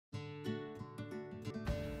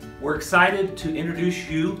We're excited to introduce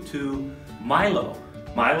you to MILO.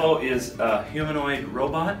 MILO is a humanoid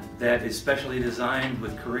robot that is specially designed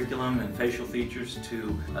with curriculum and facial features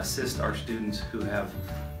to assist our students who have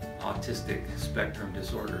autistic spectrum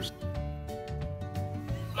disorders.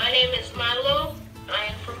 My name is MILO. I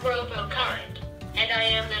am from RoboKind, and I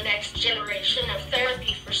am the next generation of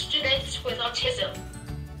therapy for students with autism.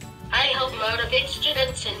 I help motivate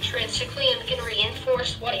students intrinsically and can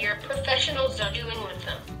reinforce what your professionals are doing with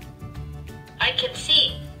them. I can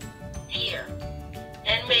see, hear,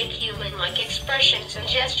 and make human-like expressions and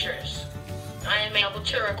gestures. I am able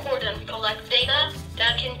to record and collect data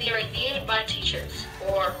that can be reviewed by teachers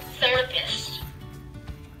or therapists.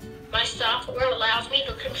 My software allows me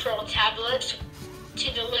to control tablets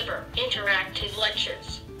to deliver interactive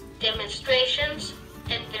lectures, demonstrations,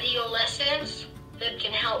 and video lessons that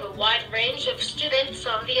can help a wide range of students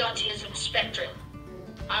on the autism spectrum.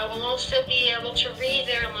 I will also be able to read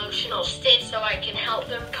their emotional state so I can help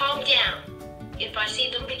them calm down if I see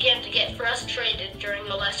them begin to get frustrated during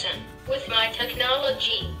a lesson. With my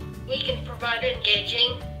technology, we can provide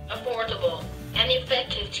engaging, affordable, and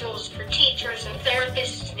effective tools for teachers and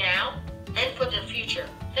therapists now and for the future.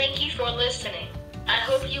 Thank you for listening. I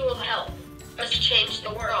hope you will help us change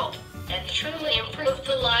the world and truly improve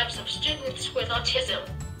the lives of students with autism.